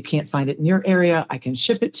 If you can't find it in your area, I can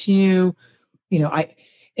ship it to you.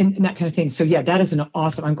 And that kind of thing. So yeah, that is an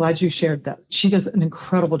awesome, I'm glad you shared that. She does an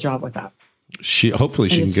incredible job with that. Hopefully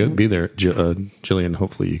she can be there. Jillian,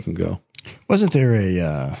 hopefully you can go. Wasn't there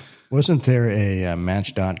a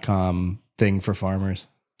Match.com thing for farmers?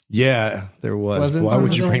 Yeah, there was. Why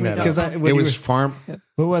would you bring that up? Because it was farm.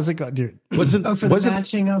 What was it called? Dude. The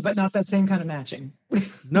matching, but not that same kind of matching.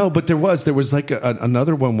 No, but there was like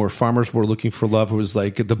another one where farmers were looking for love. It was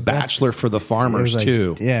like The Bachelor for the farmers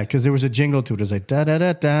too. Yeah, because there was a jingle to it. It was like da da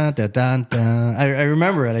da da da da da. I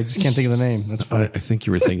remember it. I just can't think of the name. That's funny. I think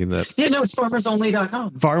you were thinking that. Yeah, no, it's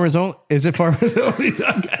farmersonly.com. Farmers only? Is it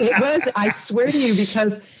farmersonly.com? It was. I swear to you,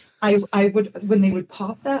 because I would, when they would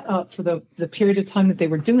pop that up for the period of time that they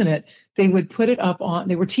were doing it, they would put it up on,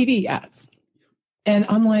 they were TV ads. And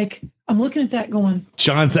I'm looking at that going,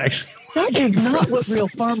 John's actually, that is not what real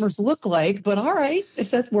farmers look like, but all right,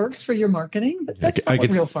 if that works for your marketing, but that's not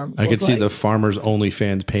what real farmers look like. I could see the Farmers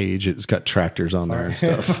OnlyFans page. It's got tractors on there and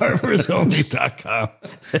stuff. Farmersonly.com.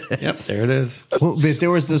 Yep, there it is. Well, but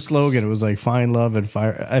there was the slogan. It was like find love and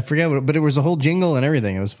fire. I forget what, but it was a whole jingle and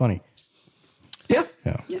everything. It was funny. Yeah.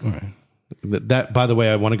 All right. That, by the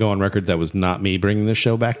way, I want to go on record. That was not me bringing the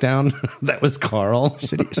show back down. That was Carl.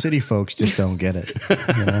 City folks just don't get it.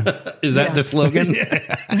 Is that the slogan?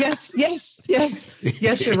 Yes. You're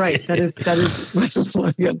right. That is what's the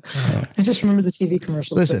slogan. I just remember the TV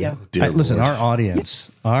commercials. Listen, our audience.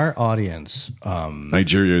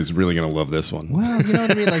 Nigeria is really going to love this one. Well, you know what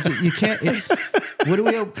I mean. Like you can't.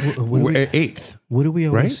 We're eighth. What do we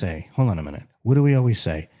always say? Hold on a minute. What do we always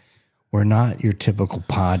say? We're not your typical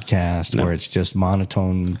podcast where it's just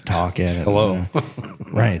monotone talking. Hello.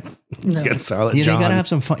 Right. No. You got Silent You John. gotta have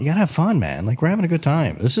some fun. You gotta have fun, man. Like, we're having a good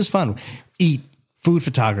time. This is fun. Eat food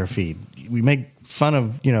photography. We make fun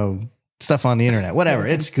of, stuff on the internet. Whatever.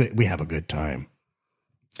 It's good. We have a good time.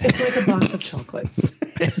 It's like a box of chocolates.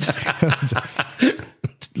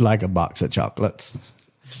 Like a box of chocolates.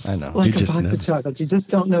 I know. Like a box of chocolates. You just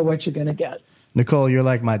don't know what you're going to get. Nicole, you're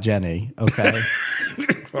like my Jenny, okay?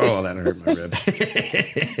 Oh, that hurt my rib.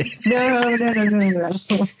 No.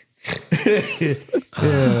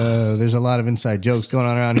 There's a lot of inside jokes going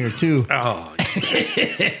on around here, too. Oh,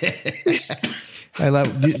 yes. I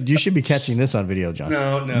love. You should be catching this on video, John.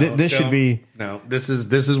 No. This should be. No, this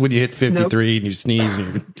is when you hit 53 and you sneeze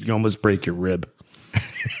and you almost break your rib.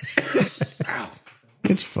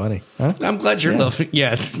 It's funny, huh? I'm glad you're laughing.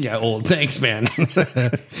 Yeah, old. Thanks, man.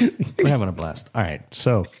 We're having a blast. All right,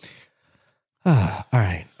 so, all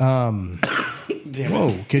right. Whoa,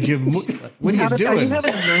 could you? What are you doing? Are you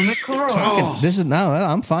having a moment, Carl? This is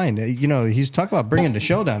I'm fine. He's talking about bringing the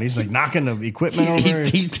show down. He's like knocking the equipment over.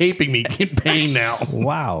 He's taping me in pain now.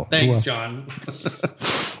 Wow. Thanks, John.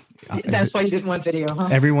 That's why you didn't want video, huh?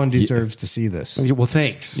 Everyone deserves to see this. Well,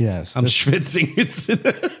 thanks. Yes. I'm schwitzing.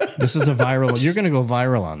 This is a viral. You're going to go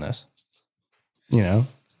viral on this.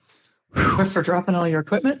 For dropping all your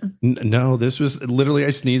equipment? No, this was literally,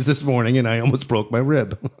 I sneezed this morning and I almost broke my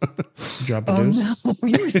rib. Drop a deuce? No,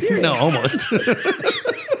 you were serious. No, almost.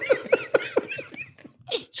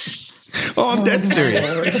 I'm dead serious.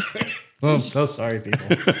 Oh, I'm so sorry,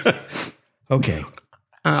 people. Okay.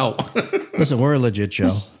 Ow. Listen, we're a legit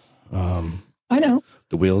show. I know.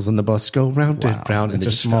 The wheels on the bus go round and round.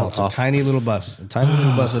 It's a tiny little bus. A tiny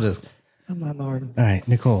little bus it is. Oh, my Lord. All right,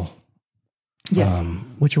 Nicole. Yes.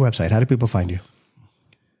 What's your website? How do people find you?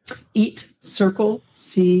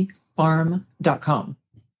 EatCircleCfarm.com.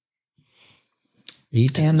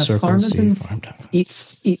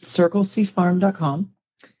 EatCircleCfarm.com.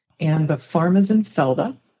 And the farm is in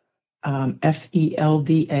Felda,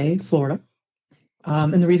 Felda, Florida.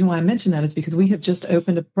 And the reason why I mention that is because we have just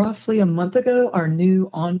opened roughly a month ago our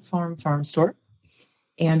new on-farm farm store.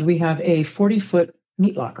 And we have a 40-foot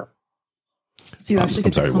meat locker. So you actually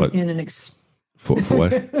get to come in and For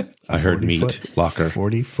what? I heard meat locker.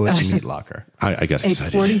 40-foot meat locker. I got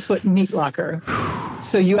excited. A 40-foot meat locker.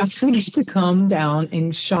 So you actually get to come down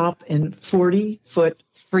and shop in 40-foot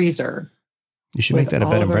freezer. You should make that a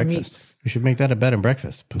bed and breakfast. You should make that a bed and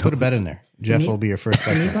breakfast. Put a bed in there. Jeff will be your first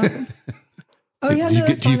customer. Oh, yeah.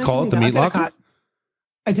 Do you call it the meat locker?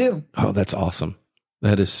 I do. Oh, that's awesome.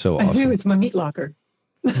 That is so awesome. I do. It's my meat locker.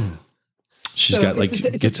 She's got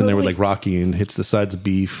gets in there with like Rocky and hits the sides of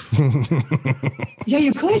beef. Yeah,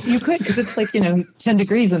 you could because it's like 10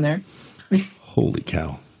 degrees in there. Holy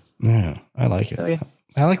cow! Yeah, I like it. So, yeah.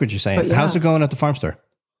 I like what you're saying. Yeah. How's it going at the farm store?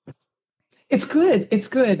 It's good. It's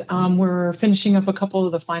good. We're finishing up a couple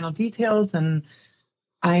of the final details, and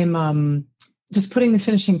I'm just putting the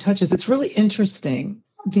finishing touches. It's really interesting,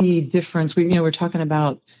 the difference. We're talking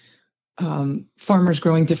about farmers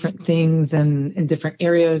growing different things and in different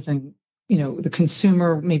areas, and the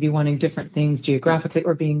consumer maybe wanting different things geographically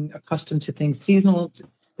or being accustomed to things seasonal,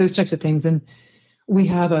 those types of things. And we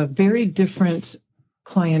have a very different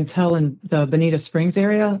clientele in the Bonita Springs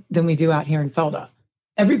area than we do out here in Felda.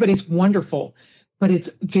 Everybody's wonderful, but it's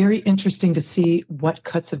very interesting to see what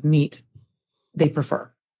cuts of meat they prefer.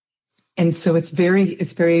 And so it's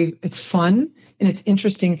fun, and it's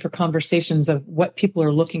interesting for conversations of what people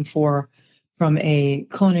are looking for from a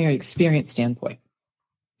culinary experience standpoint.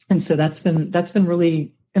 And so that's been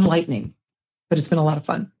really enlightening, but it's been a lot of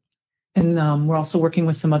fun. And we're also working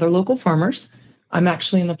with some other local farmers. I'm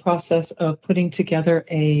actually in the process of putting together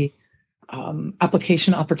a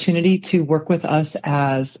application opportunity to work with us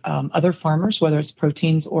as other farmers, whether it's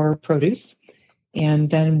proteins or produce. And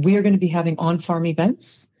then we are going to be having on-farm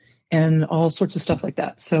events and all sorts of stuff like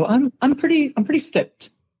that. So I'm pretty stoked.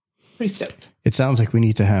 Pretty stoked. It sounds like we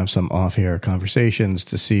need to have some off-air conversations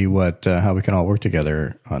to see how we can all work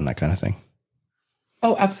together on that kind of thing.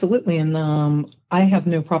 Oh, absolutely. And I have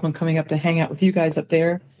no problem coming up to hang out with you guys up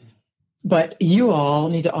there. But you all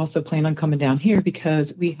need to also plan on coming down here,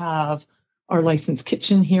 because we have our licensed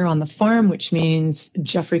kitchen here on the farm, which means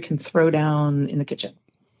Jeffrey can throw down in the kitchen.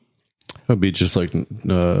 It'll be just like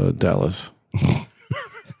Dallas.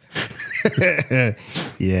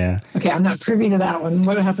 Yeah. Okay, I'm not privy to that one.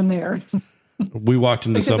 What happened there? We walked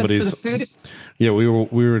into somebody's. Yeah, we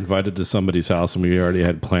were invited to somebody's house, and we already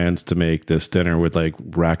had plans to make this dinner with like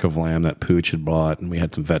rack of lamb that Pooch had bought, and we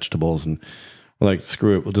had some vegetables, and we're like,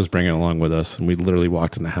 screw it, we'll just bring it along with us. And we literally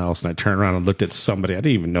walked in the house, and I turned around and looked at somebody. I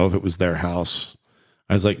didn't even know if it was their house.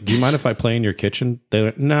 I was like, "Do you mind if I play in your kitchen?" They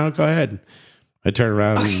went, "No, go ahead." I turned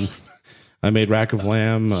around and I made rack of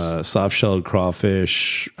lamb, soft-shelled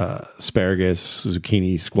crawfish, asparagus,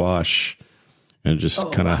 zucchini, squash, and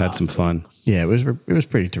just kind of had some fun. Yeah, it was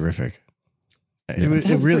pretty terrific.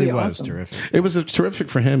 It really was awesome. Terrific. It was terrific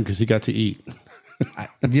for him because he got to eat.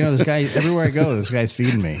 This guy, everywhere I go, this guy's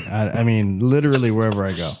feeding me. I mean, literally wherever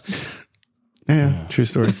I go. Yeah, true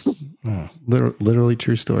story. Literally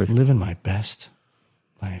true story. Living my best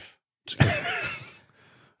life. It's good.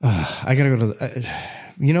 I gotta go to.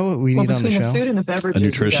 You know what we need on the show? The food and the beverages, a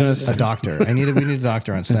nutritionist, a doctor. We need a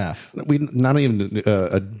doctor on staff. We not even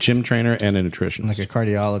a gym trainer and a nutritionist, like a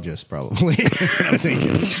cardiologist, probably. That's what I'm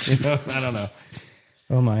thinking. I don't know.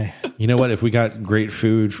 Oh my! You know what? If we got great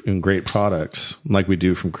food and great products, like we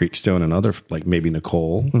do from Creekstone and other, like maybe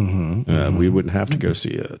Nicole, we wouldn't have to go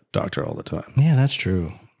see a doctor all the time. Yeah, that's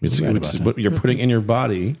true. It's what you're putting in your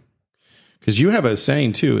body. Because you have a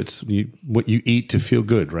saying too, it's what you eat to feel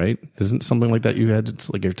good, right? Isn't something like that you had? It's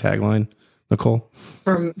like your tagline, Nicole.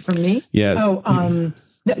 From me? Yeah. Oh,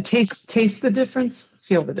 taste the difference,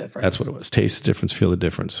 feel the difference. That's what it was. Taste the difference, feel the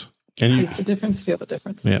difference. And taste the difference, feel the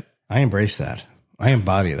difference. Yeah. I embrace that. I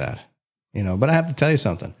embody that. But I have to tell you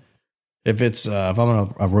something. If I'm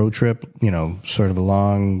on a road trip, sort of a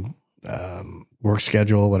long work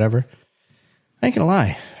schedule, whatever, I ain't gonna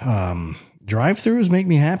lie. Drive-throughs make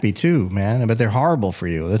me happy too, man. But they're horrible for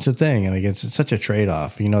you. That's the thing. It's such a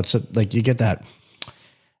trade-off. It's like you get that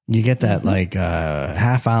like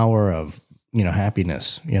half hour of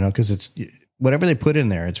happiness. Because it's whatever they put in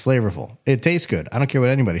there. It's flavorful. It tastes good. I don't care what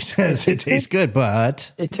anybody says. It tastes good,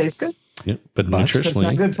 but it tastes good. Yeah, but nutritionally, it's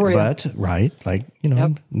not good for you. But right, like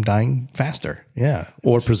I'm dying faster. Yeah,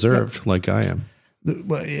 or preserved, like I am.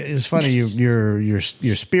 Well, it's funny. Your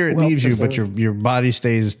spirit leaves you, but your body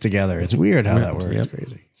stays together. It's weird how that works. Yep. It's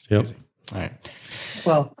crazy. Yep. All right.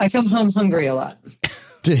 Well, I come home hungry a lot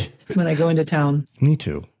when I go into town. Me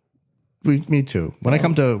too. Me too. When I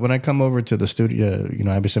come over to the studio,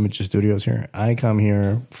 Ibis Image Studios here, I come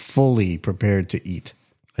here fully prepared to eat.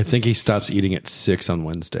 I think he stops eating at 6 on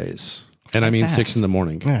Wednesdays, and I mean fast. 6 in the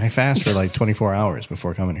morning. Yeah, I fast for like 24 hours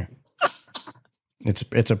before coming here.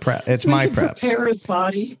 It's a prep. It's my prep. Prepare his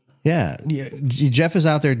body. Yeah. Jeff is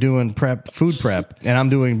out there doing food prep, and I'm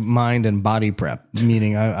doing mind and body prep.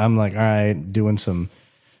 Meaning, I'm like, all right, doing some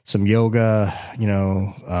yoga.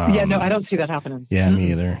 No, I don't see that happening. Yeah,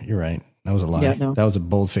 me either. You're right. That was a lie. Yeah, no. That was a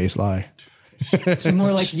bold-faced lie. It's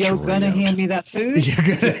more like, you're gonna hand me that food. You're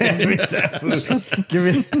gonna hand me that food.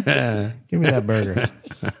 Give me that burger.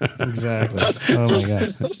 Exactly. Oh my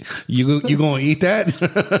god. You gonna eat that?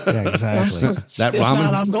 Yeah, exactly. That if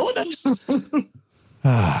ramen. Not, I'm going.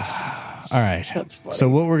 All right. So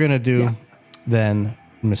what we're gonna do then,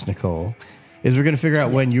 Miss Nicole, is we're gonna figure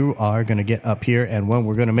out when you are gonna get up here and when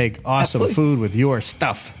we're gonna make awesome food with your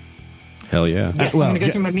stuff. Hell yeah. Yes, I'm going to go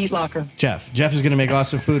through my meat locker. Jeff is going to make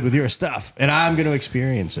awesome food with your stuff, and I'm going to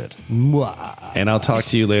experience it. Mwah. And I'll talk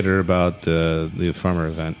to you later about the farmer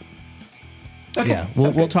event. Okay, yeah,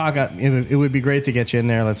 we'll talk. It would be great to get you in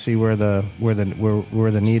there. Let's see where the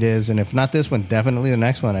need is, and if not this one, definitely the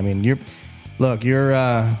next one. I mean, you're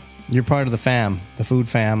part of the fam, the food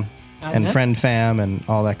fam, and friend fam, and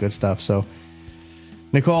all that good stuff. So,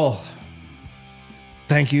 Nicole,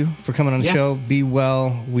 thank you for coming on the show. Be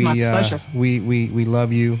well. My pleasure. We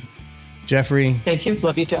love you, Jeffrey. Thank you.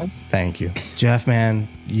 Love you, Jeff. Thank you, Jeff. Man,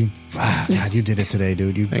 God, you did it today,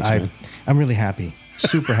 dude. Thanks, man. I'm really happy.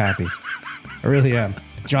 Super happy. I really am.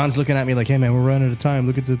 John's looking at me like, "Hey, man, we're running out of time.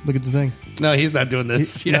 Look at the thing." No, he's not doing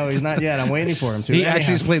this. No, he's not yet. I'm waiting for him to. He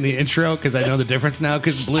actually is playing the intro because I know the difference now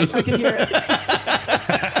because blue. I can hear it.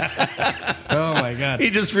 Oh my God!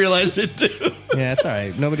 He just realized it too. Yeah, it's all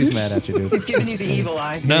right. Nobody's mad at you, dude. He's giving you the evil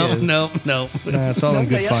eye. No. It's all in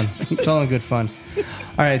good fun. It's all in good fun.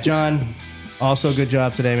 All right, John. Also, good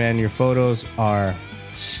job today, man. Your photos are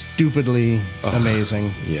stupidly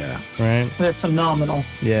amazing. Yeah. Right? They're phenomenal.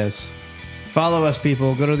 Yes. Follow us,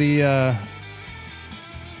 people. Go to the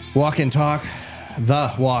Walk In Talk,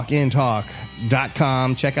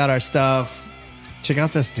 thewalkintalk.com. Check out our stuff. Check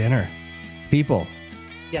out this dinner. People.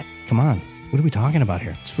 Yes. Come on. What are we talking about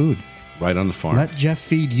here? It's food. Right on the farm. Let Jeff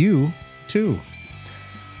feed you, too.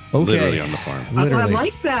 Okay. Literally on the farm. I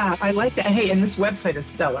like that. Hey, and this website is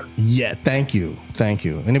stellar. Yeah, thank you.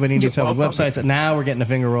 Anybody needs help with websites? Now we're getting a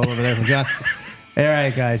finger roll over there from John. All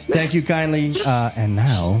right, guys. Thank you kindly. And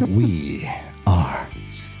now we are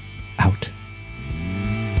out.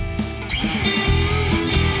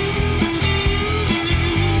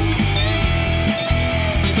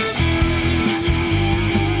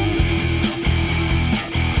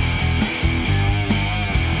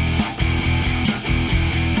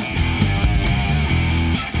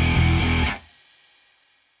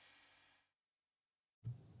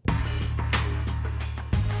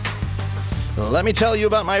 Let me tell you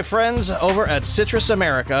about my friends over at Citrus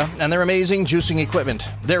America and their amazing juicing equipment.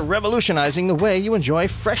 They're revolutionizing the way you enjoy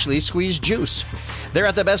freshly squeezed juice. They're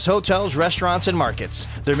at the best hotels, restaurants, and markets.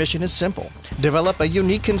 Their mission is simple. Develop a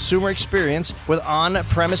unique consumer experience with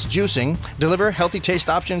on-premise juicing, deliver healthy taste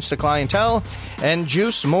options to clientele, and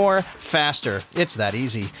juice more faster. It's that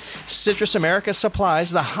easy. Citrus America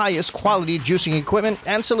supplies the highest quality juicing equipment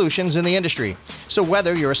and solutions in the industry. So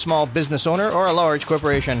whether you're a small business owner or a large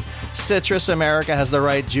corporation, Citrus America has the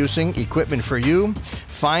right juicing equipment for you.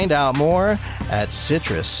 Find out more at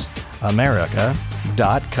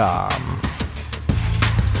citrusamerica.com.